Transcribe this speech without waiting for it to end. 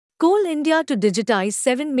Coal India to digitize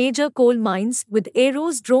 7 major coal mines with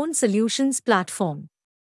Aero's drone solutions platform.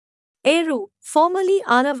 Aereo, formerly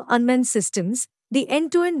Aarav Unmanned Systems, the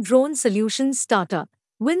end-to-end drone solutions startup,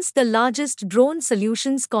 wins the largest drone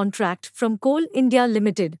solutions contract from Coal India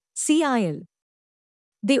Limited, CIL.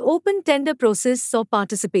 The open tender process saw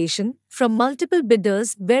participation from multiple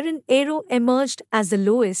bidders wherein Aereo emerged as the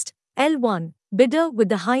lowest, L1, bidder with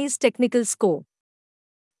the highest technical score.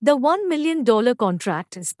 The $1 million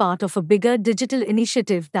contract is part of a bigger digital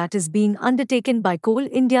initiative that is being undertaken by Coal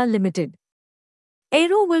India Limited.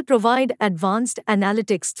 Aereo will provide advanced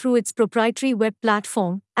analytics through its proprietary web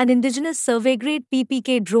platform and indigenous survey-grade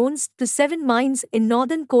PPK drones to 7 mines in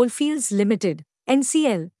Northern Coalfields Limited,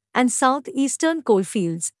 NCL, and South Eastern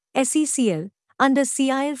Coalfields, SECL, under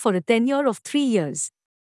CIL for a tenure of 3 years.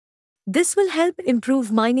 This will help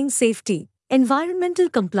improve mining safety, environmental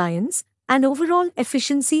compliance, and overall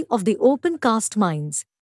efficiency of the open-cast mines.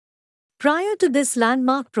 Prior to this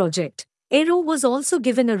landmark project, Aereo was also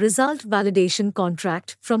given a result validation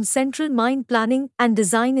contract from Central Mine Planning and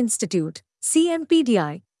Design Institute,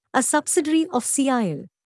 CMPDI, a subsidiary of CIL.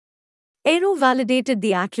 Aereo validated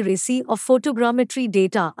the accuracy of photogrammetry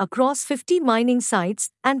data across 50 mining sites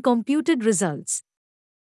and computed results.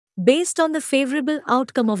 Based on the favorable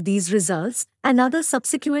outcome of these results and other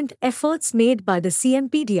subsequent efforts made by the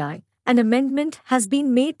CMPDI, an amendment has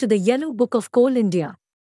been made to the Yellow Book of Coal India.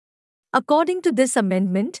 According to this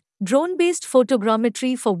amendment, drone-based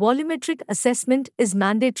photogrammetry for volumetric assessment is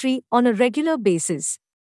mandatory on a regular basis.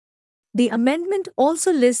 The amendment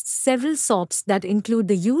also lists several SOPs that include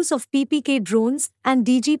the use of PPK drones and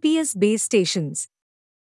DGPS base stations.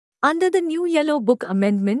 Under the new Yellow Book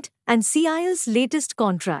amendment and CIL's latest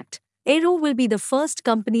contract, Aereo will be the first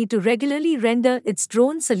company to regularly render its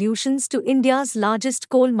drone solutions to India's largest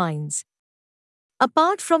coal mines.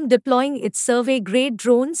 Apart from deploying its survey-grade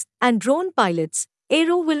drones and drone pilots,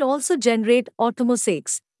 Aereo will also generate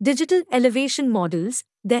automosaics, digital elevation models,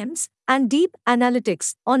 DEMS, and deep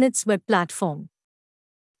analytics on its web platform.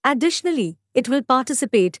 Additionally, it will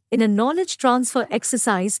participate in a knowledge transfer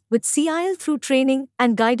exercise with CIL through training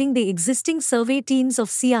and guiding the existing survey teams of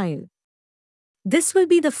CIL. This will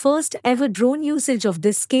be the first ever drone usage of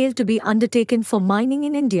this scale to be undertaken for mining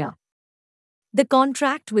in India. The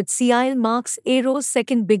contract with CIL marks Aero's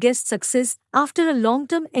second biggest success after a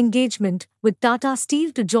long-term engagement with Tata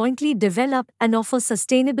Steel to jointly develop and offer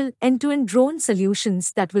sustainable end-to-end drone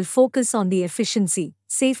solutions that will focus on the efficiency,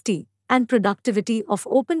 safety, and productivity of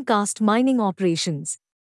open-cast mining operations.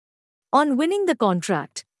 On winning the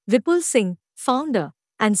contract, Vipul Singh, founder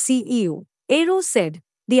and CEO, Aereo said,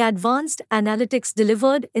 "The advanced analytics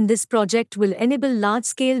delivered in this project will enable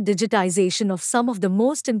large-scale digitization of some of the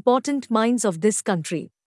most important mines of this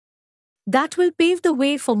country. That will pave the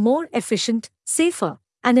way for more efficient, safer,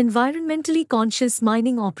 and environmentally conscious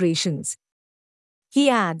mining operations." He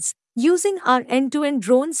adds, "Using our end-to-end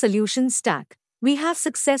drone solution stack, we have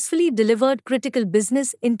successfully delivered critical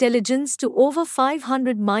business intelligence to over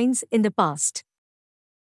 500 mines in the past.